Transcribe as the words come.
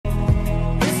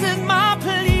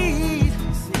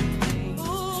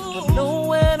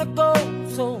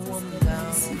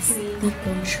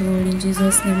control. In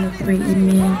Jesus' name we pray,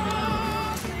 amen.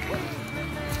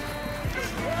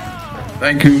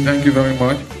 Thank you very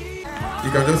much. You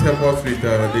can just help us with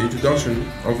the introduction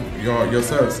of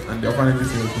yourselves and the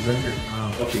orphanages you represented.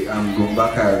 Okay, I'm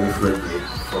Gumbaka Refugee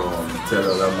from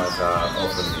Telolamata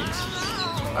Orphanage.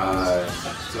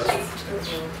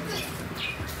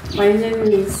 My name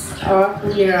is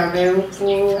Awakumi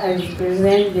Raberupu. I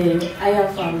represent the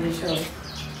Aya Foundation.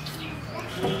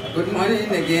 Good morning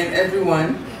again,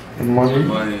 everyone. Good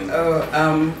morning.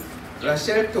 I'm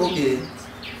Rachel Toge,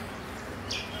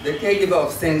 the caregiver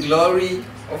of St. Glory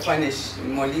Orphanage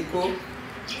in Moliko,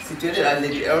 situated at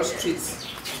Lady Earl Street.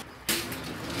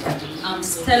 I'm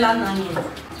Stella Nani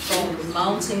from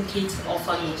Mountain Kids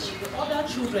Orphanage. Other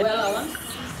children.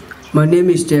 My name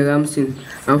is Ramsin.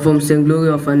 I'm from St. Glory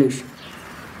Orphanage.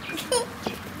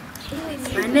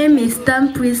 My name is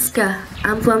Tam Priska.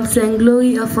 I'm from St.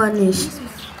 Glory Orphanage.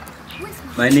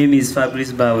 My name is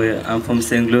Fabrice Bawe. I'm from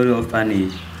St. Glory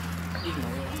Orphanage.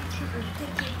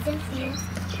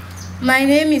 My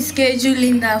name is Keju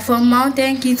Linda from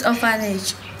Mountain Kids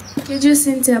Orphanage. Keju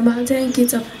Cynthia, Mountain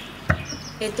Kids Orphanage.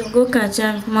 Etongo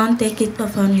Kacha, Mountain Kids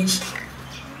Orphanage.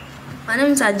 My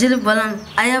name is Ajili Bolan,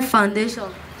 Aya Foundation.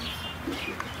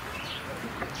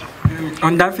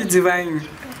 On Daffy Divine.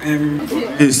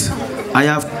 Yes, I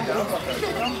have.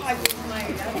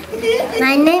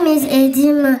 My name is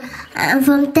Edima. I'm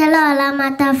from Telo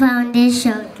Alamata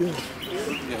Foundation.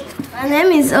 My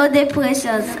name is Ode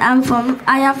Precious. I'm from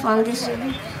Aya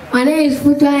Foundation. My name is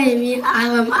Futua Emi.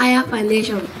 I'm from Aya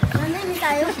Foundation. My name is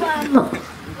Ayoko.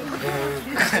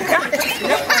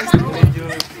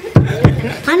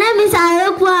 My name is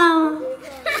Ayoko.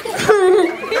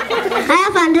 Aya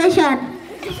Foundation.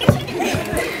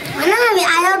 My name is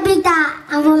Ayobita.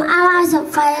 I'm from Alliance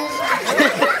Francaise.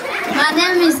 My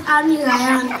name is Ami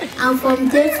Ryan. I'm from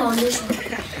Day Foundation.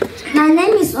 My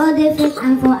name is Odefik.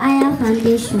 I'm from Aya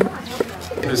Foundation.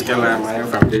 Please come on, Aya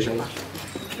Foundation.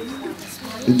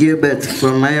 Gilbert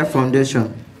from Aya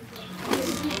Foundation.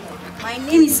 My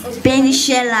name is Benny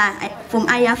Shella. I'm from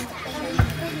Aya.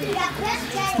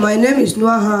 My name is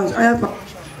Noah Hans.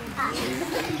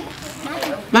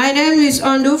 My name is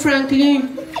Ondo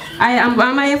Franklin. I am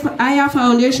from Aya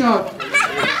Foundation.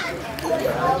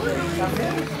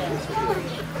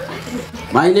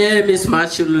 My name is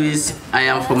Matthew Louis. I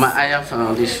am from Aya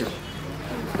Foundation.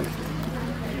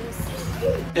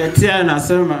 Etienne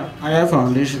Asema, Aya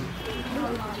Foundation.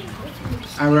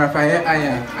 I'm Raphael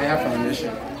Aya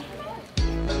Foundation.